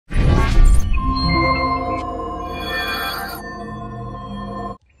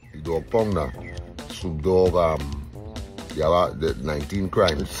pound now. So dog, you have the 19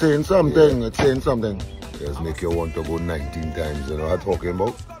 crimes. It's saying something, it's saying something. Just make you want to go 19 times, you know what I'm talking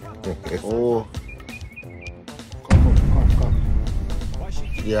about? Oh. Come.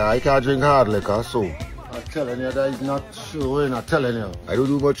 Yeah, I can't drink hard liquor, so I'm telling you that is not true, I'm telling you. I don't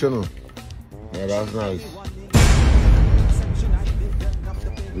do much, you know. Yeah, that's nice.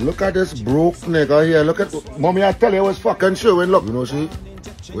 Look at this broke nigga here. Look at mommy, I tell you, it was fucking Sherwin. Look, you know, see?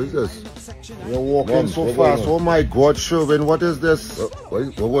 What is this? You're walking so fast. Oh my God, Sherwin, what is this? What's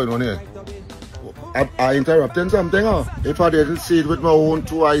going on here? I interrupting something, huh? If I didn't see it with my own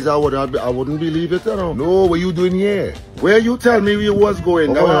two eyes, I wouldn't believe it, you know. No, what you doing here? Where you tell me you was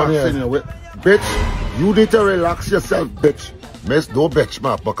going? That was asking you. Bitch, you need to relax yourself, bitch. Miss, don't bitch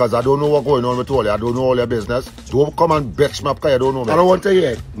map because I don't know what's going on with all you. I don't know all your business. Don't come and bitch map because I don't know me. I don't want to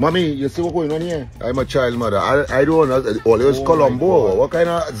hear it. Mommy, you see what's going on here? I'm a child mother. I don't know. Always Colombo. What kind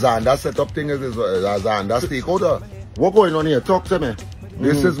of Xander setup thing is this? Xander stakeholder? What's going on here? Talk to me.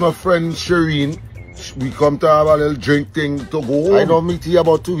 This is my friend Shireen. We come to have a little drink thing to go home. I don't meet you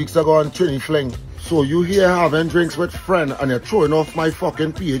about 2 weeks ago on Trini Fling. So you here having drinks with friend and you're throwing off my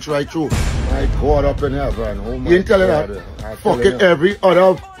fucking pH right through. My God up in heaven. Oh my you ain't telling God. that? Fucking every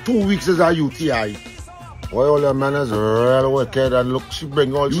other 2 weeks is a UTI. Why all your manners real wicked and look, she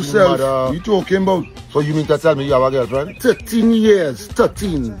bring all you she mother. You talking about? So you mean to tell me you have a girlfriend? 13 years.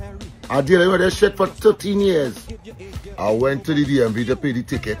 13. I dealing with that shit for 13 years. I went to the DMV to pay the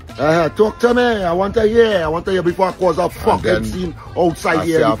ticket. Talk to me. I want to hear. I want to hear before I cause a fucking scene outside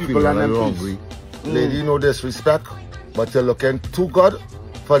here. The people and them hungry. Lady, you know disrespect, but you're looking too good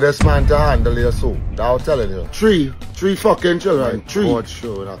for this man to handle you so. That I'm telling you. Three fucking children. My 3. God,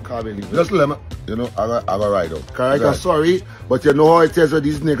 sure, I can't believe it. Just let me, you know, I got ride out. Correct, I'm sorry, but you know how it is with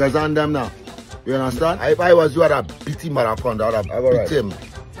these niggas and them now. You understand? If I was you, I'd have beat him motherfucker. I'd have beat him.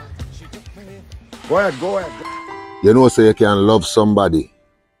 Go ahead. You know, so you can love somebody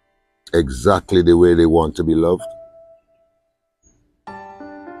exactly the way they want to be loved.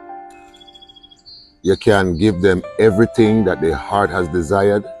 You can give them everything that their heart has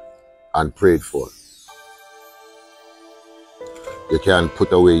desired and prayed for. You can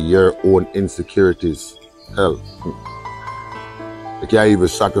put away your own insecurities. Hell, you can even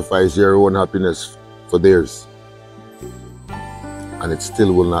sacrifice your own happiness for theirs. And it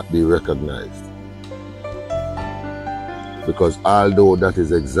still will not be recognized. Because although that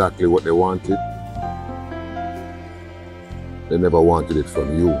is exactly what they wanted, they never wanted it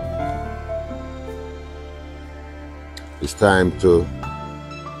from you. It's time to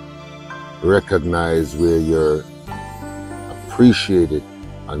recognize where you're appreciated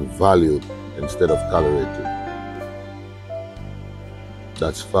and valued instead of tolerated.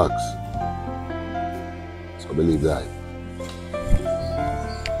 That's facts. So believe that.